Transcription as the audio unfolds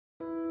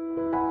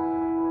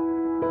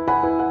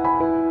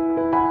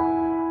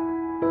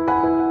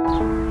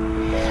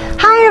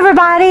Hi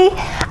everybody,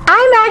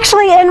 I'm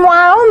actually in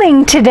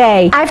Wyoming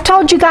today. I've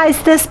told you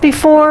guys this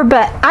before,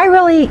 but I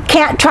really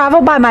can't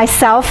travel by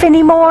myself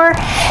anymore,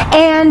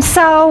 and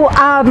so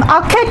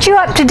I'll catch you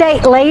up to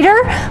date later,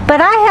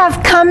 but I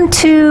have come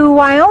to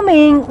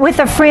Wyoming with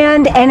a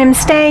friend and am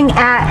staying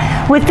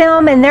with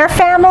them and their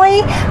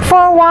family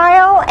for a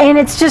while, and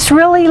it's just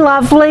really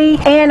lovely,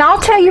 and I'll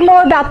tell you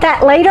more about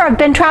that later. I've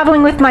been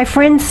traveling with my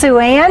friend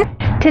Suanne.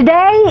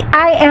 Today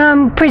I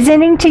am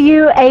presenting to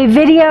you a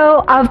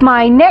video of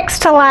my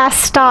next to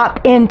last stop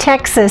in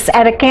Texas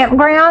at a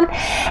campground,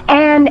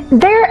 and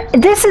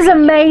this is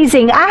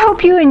amazing. I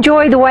hope you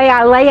enjoy the way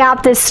I lay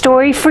out this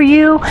story for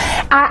you.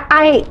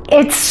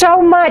 It's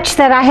so much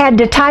that I had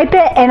to type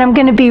it, and I'm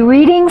going to be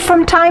reading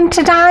from time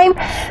to time,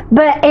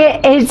 but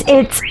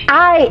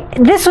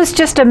this was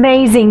just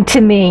amazing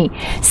to me.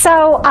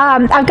 So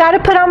I've got to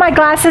put on my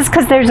glasses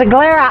because there's a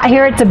glare out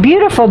here. It's a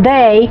beautiful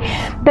day,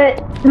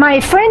 but my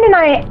friend and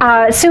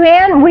I,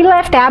 Suanne, we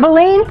left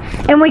Abilene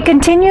and we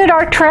continued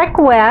our trek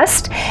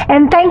west,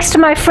 and thanks to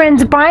my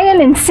friends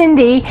Brian and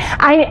Cindy,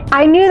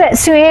 I knew that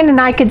Suanne and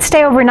I could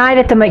stay overnight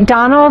at the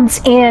McDonald's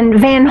in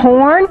Van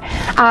Horn.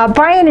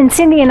 Brian and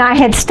Cindy and I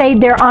had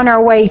stayed there on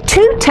our way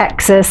to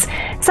Texas,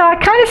 so I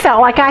kind of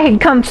felt like I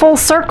had come full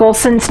circle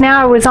since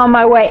now I was on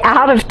my way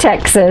out of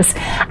Texas.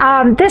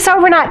 This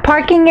overnight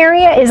parking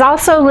area is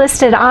also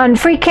listed on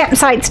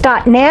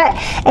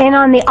freecampsites.net and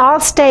on the All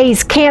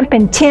Stays Camp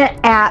and Tent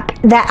app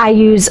that I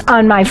use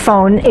on my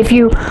phone if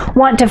you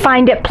want to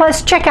find it.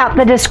 Plus, check out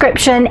the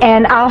description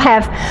and I'll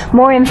have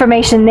more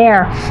information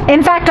there.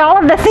 In fact, all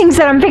of the things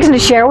that I'm fixing to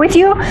share with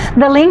you,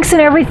 the links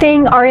and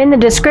everything are in the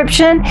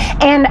description.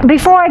 And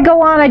before I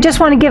go on, I just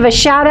want to give a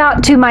shout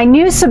out to my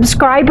new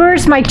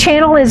subscribers. My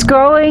channel is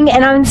growing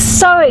and I'm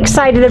so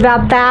excited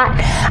about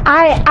that.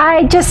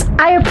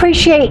 I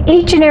appreciate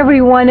each and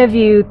every one of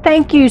you.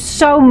 Thank you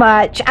so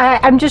much.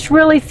 I'm just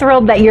really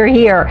thrilled that you're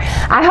here.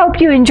 I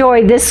hope you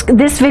enjoy this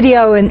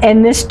video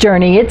and this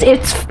journey.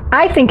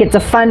 I think it's a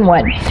fun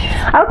one.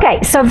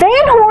 Okay, so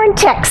Van Horn,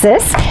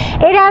 Texas,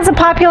 it has a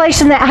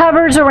population that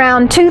hovers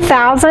around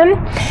 2,000,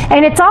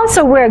 and it's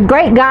also where a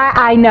great guy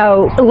I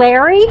know,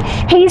 Larry,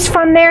 he's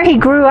from there, he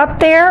grew up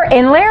there,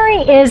 and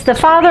Larry is the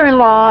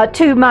father-in-law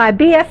to my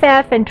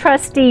BFF and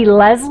trustee,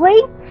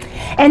 Leslie.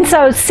 And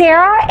so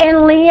Sarah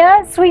and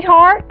Leah,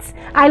 sweethearts,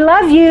 I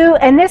love you,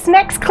 and this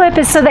next clip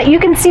is so that you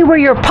can see where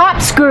your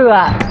pops grew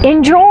up.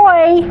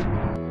 Enjoy!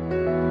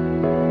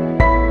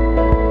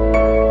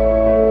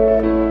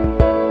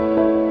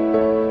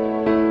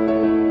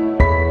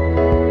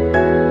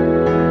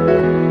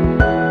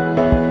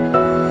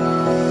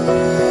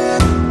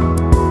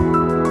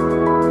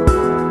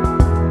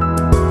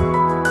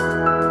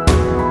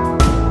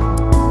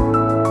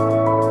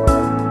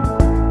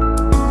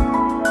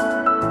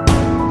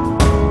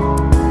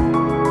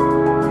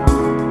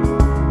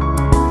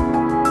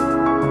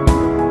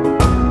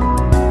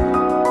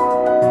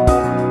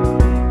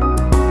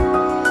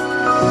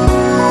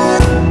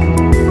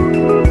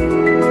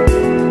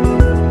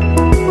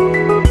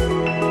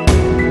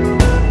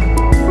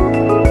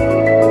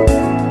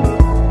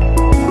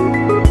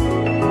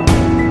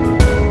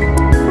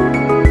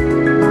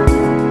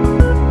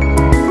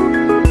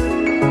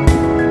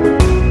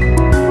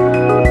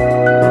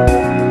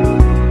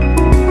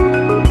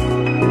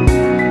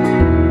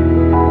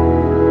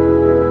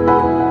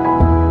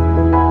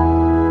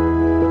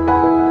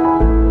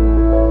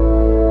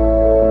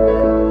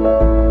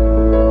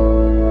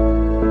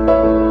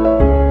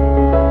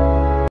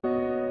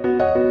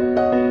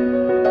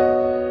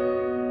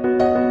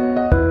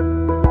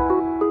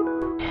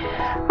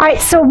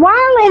 So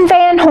while in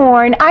Van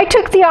Horn, I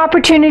took the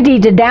opportunity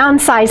to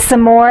downsize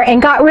some more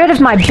and got rid of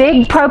my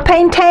big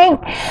propane tank.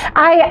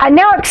 I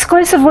now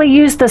exclusively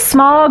use the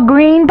small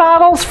green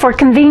bottles for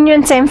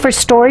convenience and for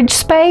storage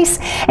space.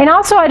 And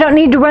also I don't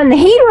need to run the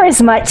heater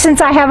as much since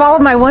I have all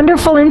of my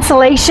wonderful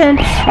insulation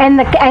and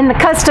the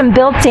custom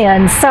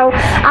built-ins. So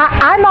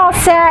I'm all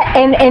set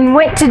and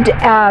went to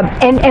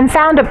and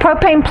found a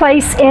propane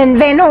place in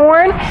Van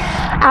Horn.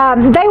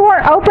 They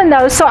weren't open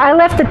though, so I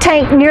left the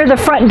tank near the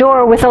front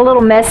door with a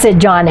little message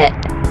on it.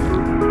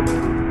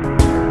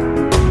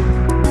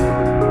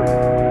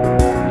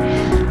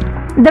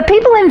 The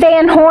people in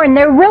Van Horn,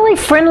 they're really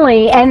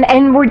friendly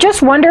and were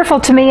just wonderful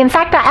to me. In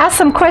fact, I asked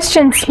some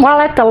questions while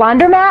at the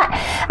laundromat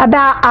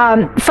about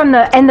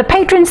and the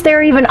patrons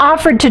there even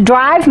offered to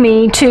drive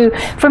me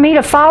for me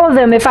to follow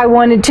them if I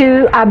wanted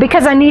to,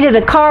 because I needed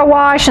a car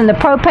wash and the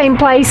propane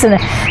place and a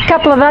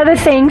couple of other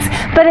things.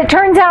 But it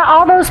turns out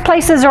all those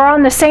places are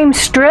on the same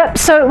strip,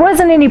 so it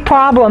wasn't any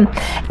problem.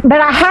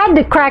 But I had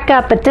to crack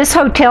up at this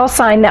hotel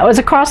sign that was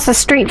across the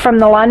street from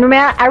the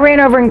laundromat. I ran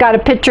over and got a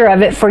picture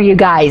of it for you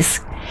guys.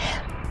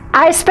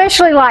 I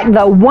especially like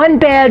the one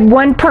bed,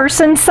 one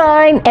person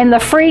sign and the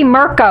free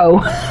Mirko.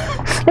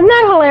 Isn't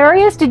that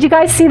hilarious? Did you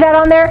guys see that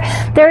on there?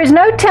 There is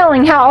no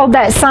telling how old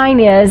that sign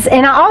is.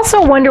 And I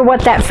also wonder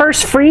what that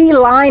first free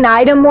line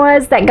item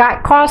was that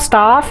got crossed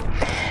off.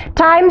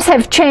 Times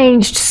have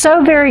changed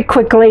so very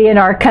quickly in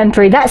our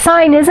country. That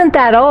sign isn't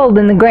that old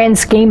in the grand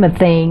scheme of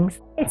things.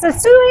 So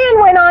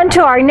Suanne went on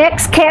to our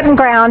next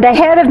campground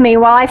ahead of me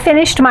while I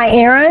finished my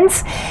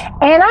errands.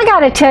 And I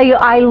gotta tell you,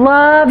 I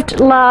loved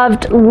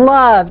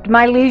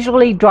my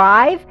leisurely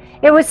drive.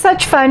 It was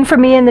such fun for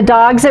me and the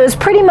dogs. It was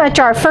pretty much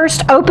our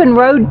first open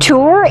road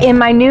tour in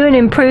my new and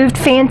improved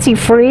Fancy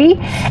Free,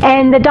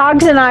 and the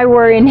dogs and I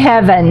were in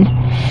heaven.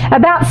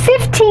 About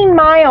 15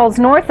 miles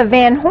north of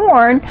Van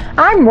Horn,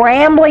 I'm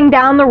rambling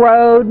down the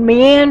road,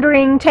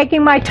 meandering,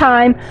 taking my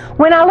time,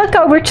 when I look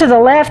over to the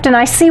left and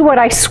I see what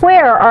I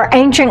swear are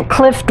ancient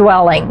cliff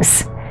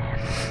dwellings.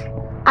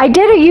 I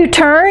did a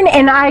U-turn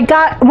and I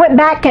went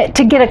back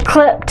to get a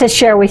clip to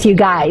share with you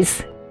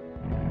guys.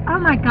 Oh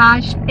my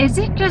gosh, is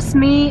it just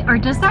me, or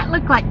does that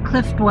look like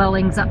cliff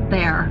dwellings up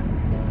there?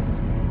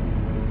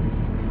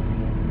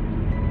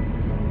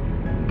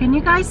 Can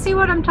you guys see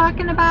what I'm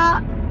talking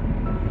about?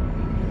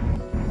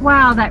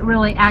 Wow, that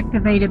really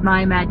activated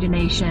my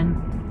imagination.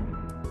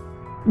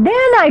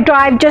 Then I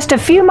drive just a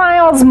few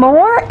miles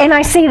more and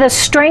I see the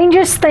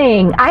strangest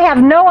thing. I have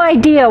no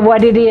idea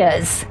what it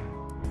is.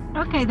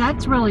 Okay,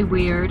 that's really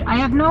weird. I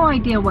have no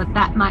idea what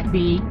that might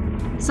be.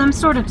 Some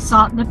sort of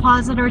salt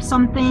deposit or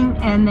something,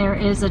 and there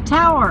is a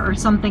tower or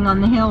something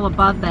on the hill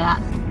above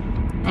that.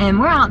 And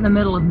we're out in the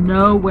middle of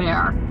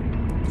nowhere.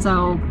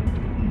 So,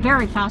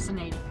 very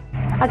fascinating.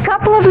 A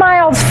couple of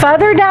miles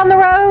further down the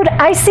road,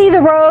 I see the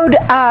road,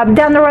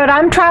 down the road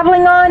I'm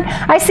traveling on,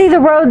 I see the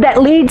road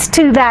that leads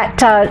to that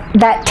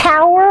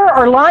tower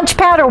or launch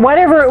pad or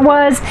whatever it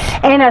was,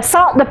 and a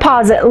salt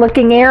deposit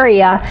looking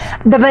area.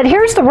 But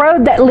here's the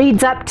road that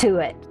leads up to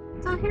it.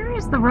 So here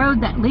is the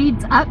road that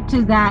leads up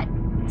to that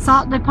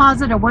salt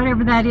deposit or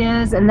whatever that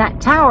is, and that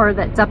tower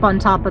that's up on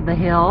top of the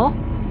hill.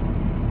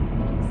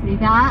 See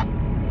that?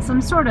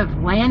 Some sort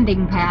of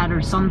landing pad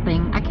or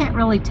something. I can't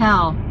really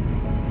tell.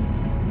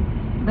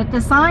 But the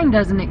sign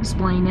doesn't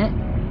explain it.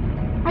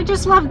 I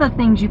just love the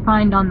things you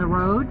find on the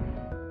road.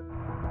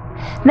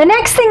 The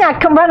next thing I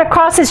can run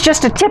across is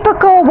just a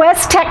typical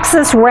West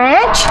Texas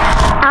ranch,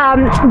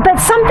 but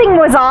something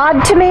was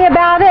odd to me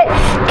about it.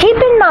 Keep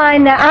in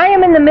mind that I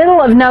am in the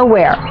middle of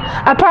nowhere,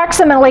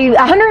 approximately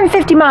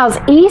 150 miles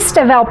east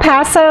of El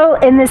Paso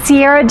in the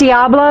Sierra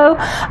Diablo,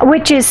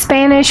 which is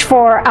Spanish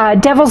for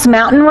Devil's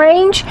Mountain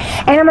Range,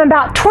 and I'm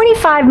about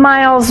 25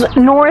 miles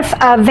north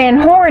of Van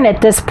Horn at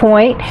this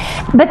point,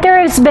 but there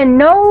has been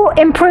no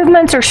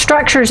improvements or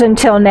structures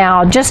until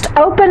now, just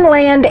open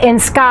land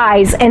and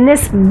skies, and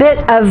this bit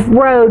of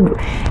road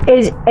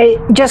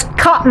just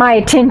caught my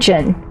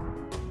attention.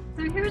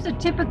 So here's a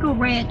typical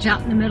ranch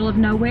out in the middle of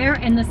nowhere,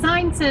 and the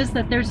sign says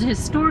that there's a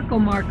historical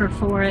marker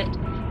for it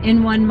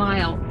in 1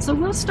 mile. So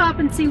we'll stop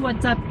and see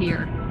what's up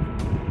here.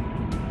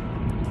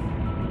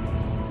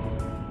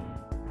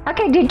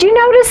 Okay, did you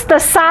notice the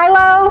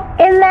silo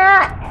in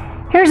that?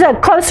 Here's a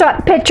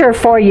close-up picture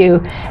for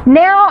you.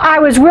 Now I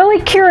was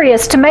really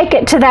curious to make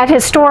it to that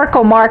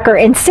historical marker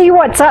and see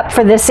what's up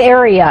for this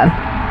area.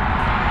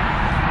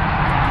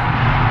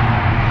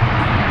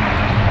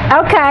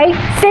 Okay,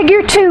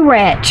 Figure 2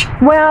 Ranch.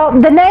 Well,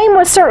 the name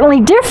was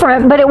certainly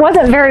different, but it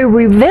wasn't very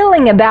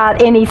revealing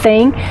about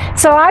anything.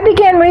 So I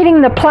began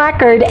reading the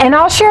placard, and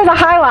I'll share the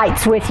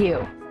highlights with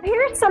you.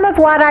 Here's some of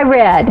what I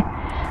read.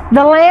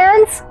 The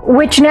lands,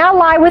 which now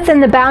lie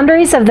within the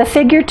boundaries of the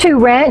Figure 2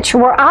 Ranch,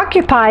 were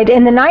occupied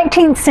in the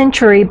 19th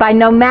century by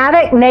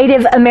nomadic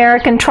Native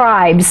American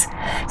tribes.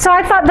 So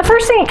I thought the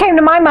first thing that came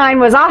to my mind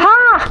was,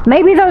 aha,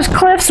 maybe those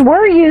cliffs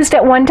were used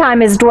at one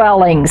time as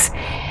dwellings.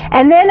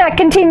 And then I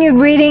continued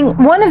reading.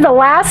 One of the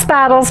last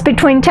battles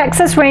between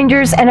Texas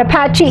Rangers and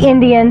Apache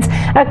Indians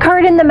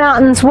occurred in the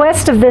mountains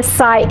west of this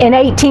site in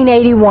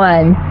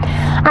 1881.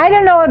 I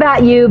don't know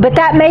about you, but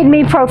that made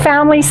me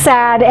profoundly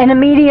sad and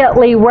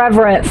immediately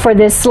reverent for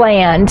this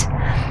land.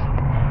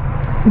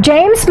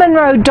 James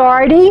Monroe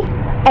Daugherty,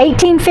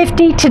 1850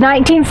 to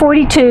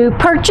 1942,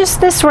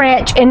 purchased this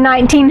ranch in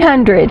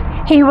 1900.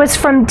 He was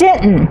from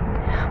Denton.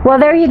 Well,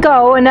 there you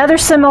go, another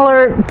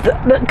similar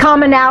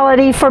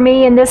commonality for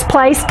me in this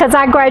place, because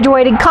I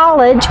graduated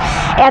college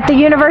at the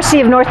University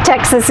of North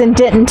Texas in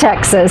Denton,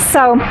 Texas.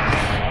 So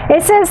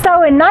it says,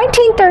 though, in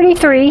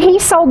 1933, he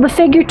sold the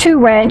Figure 2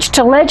 Ranch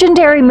to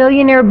legendary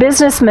millionaire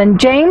businessman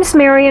James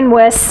Marion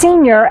West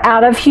Sr.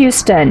 out of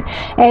Houston.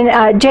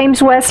 And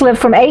James West lived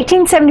from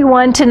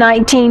 1871 to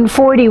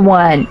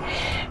 1941.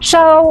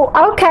 So,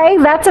 okay,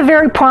 that's a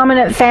very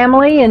prominent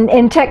family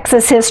in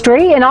Texas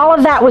history, and all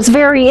of that was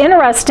very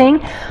interesting.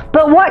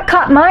 But what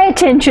caught my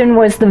attention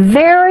was the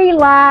very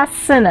last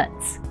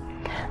sentence.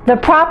 The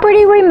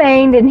property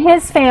remained in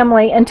his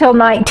family until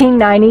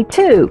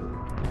 1992.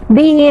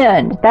 The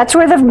end. That's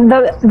where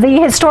the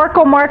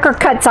historical marker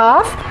cuts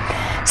off.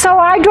 So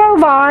I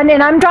drove on,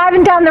 and I'm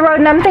driving down the road,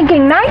 and I'm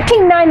thinking,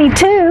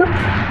 1992?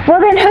 Well,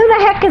 then who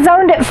the heck has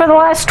owned it for the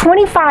last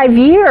 25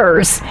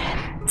 years?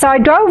 So I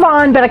drove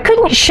on, but I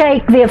couldn't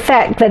shake the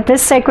effect that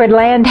this sacred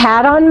land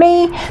had on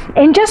me.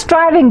 And just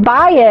driving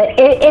by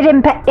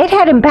it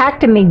had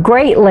impacted me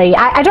greatly.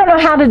 I don't know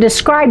how to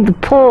describe the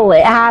pull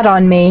it had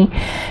on me.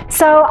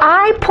 So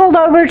I pulled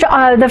over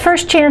to, the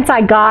first chance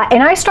I got,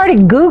 and I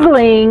started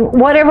Googling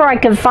whatever I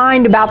could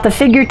find about the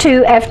Figure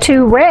 2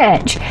 F2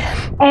 Ranch.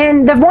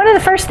 And one of the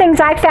first things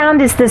I found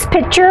is this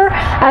picture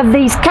of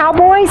these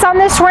cowboys on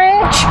this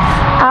ranch.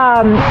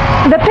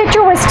 The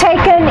picture was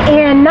taken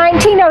in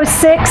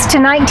 1906 to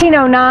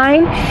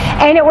 1909,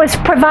 and it was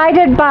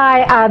provided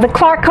by the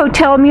Clark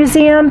Hotel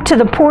Museum to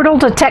the Portal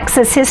to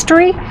Texas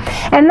History.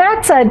 And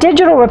that's a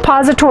digital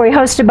repository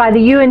hosted by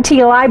the UNT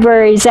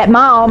libraries at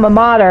my alma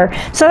mater.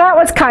 So that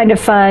was kind of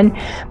fun.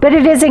 But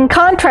it is in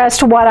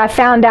contrast to what I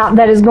found out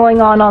that is going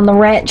on the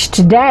ranch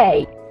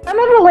today. Some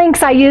of the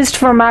links I used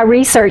for my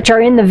research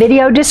are in the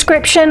video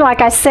description, like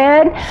I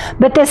said,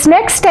 but this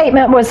next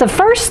statement was the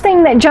first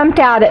thing that jumped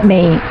out at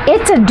me.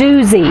 It's a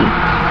doozy.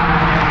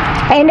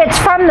 And it's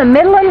from the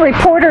Midland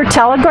Reporter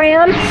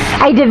Telegram,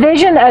 a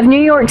division of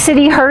New York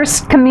City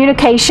Hearst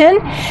Communication.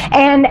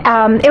 And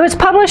it was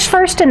published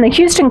first in the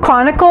Houston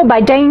Chronicle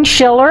by Dane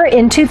Schiller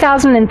in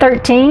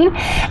 2013. And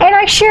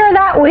I share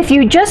that with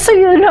you just so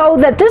you know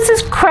that this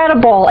is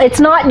credible.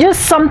 It's not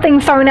just something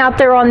thrown out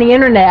there on the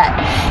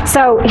internet.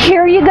 So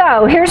here you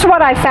go. Here's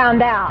what I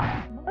found out.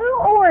 Blue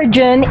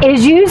Origin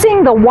is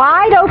using the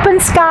wide open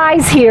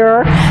skies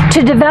here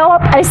to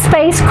develop a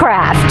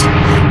spacecraft.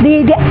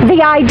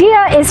 The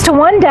idea is to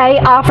one day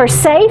offer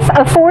safe,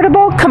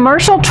 affordable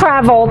commercial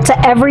travel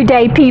to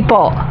everyday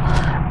people.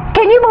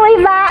 Can you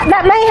believe that?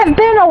 That may have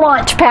been a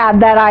launch pad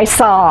that I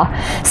saw.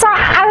 So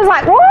I was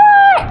like, what?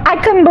 I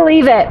couldn't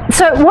believe it.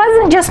 So it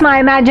wasn't just my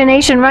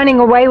imagination running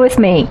away with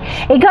me.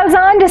 It goes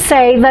on to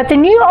say that the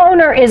new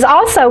owner is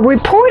also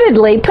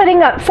reportedly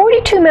putting up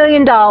 $42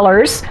 million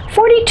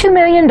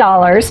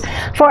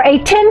for a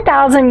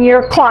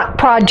 10,000-year clock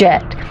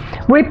project,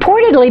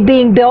 reportedly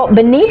being built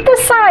beneath the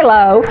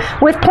silo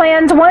with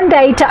plans one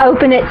day to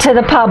open it to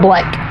the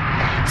public.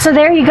 So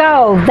there you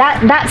go.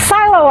 That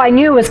silo I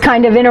knew was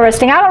kind of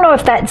interesting. I don't know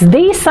if that's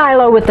the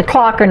silo with the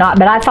clock or not,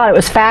 but I thought it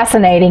was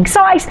fascinating.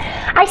 So I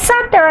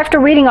sat there after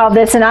reading all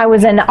this and I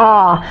was in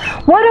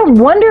awe. What a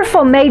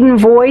wonderful maiden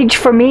voyage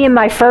for me and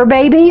my fur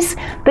babies.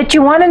 But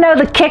you want to know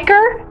the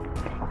kicker?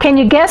 Can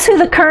you guess who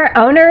the current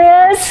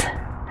owner is?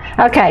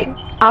 Okay,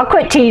 I'll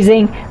quit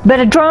teasing, but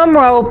a drum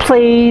roll,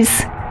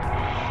 please.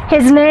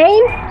 His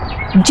name?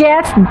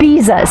 Jeff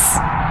Bezos.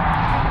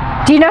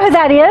 Do you know who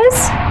that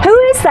is? Who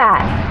is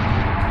that?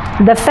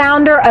 The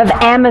founder of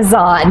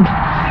Amazon.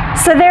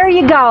 So there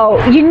you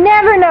go. You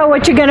never know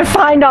what you're going to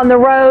find on the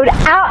road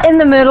out in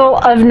the middle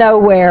of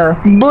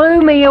nowhere.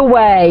 Blew me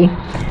away.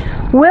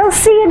 We'll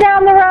see you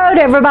down the road,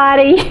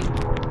 everybody.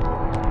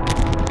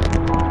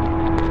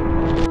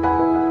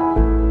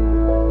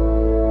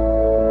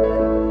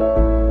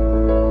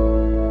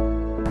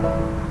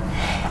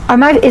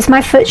 Is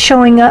my foot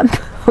showing up?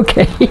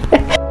 Okay.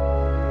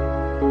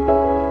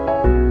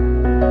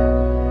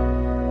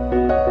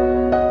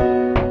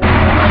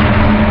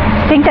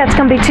 Think that's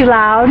going to be too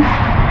loud?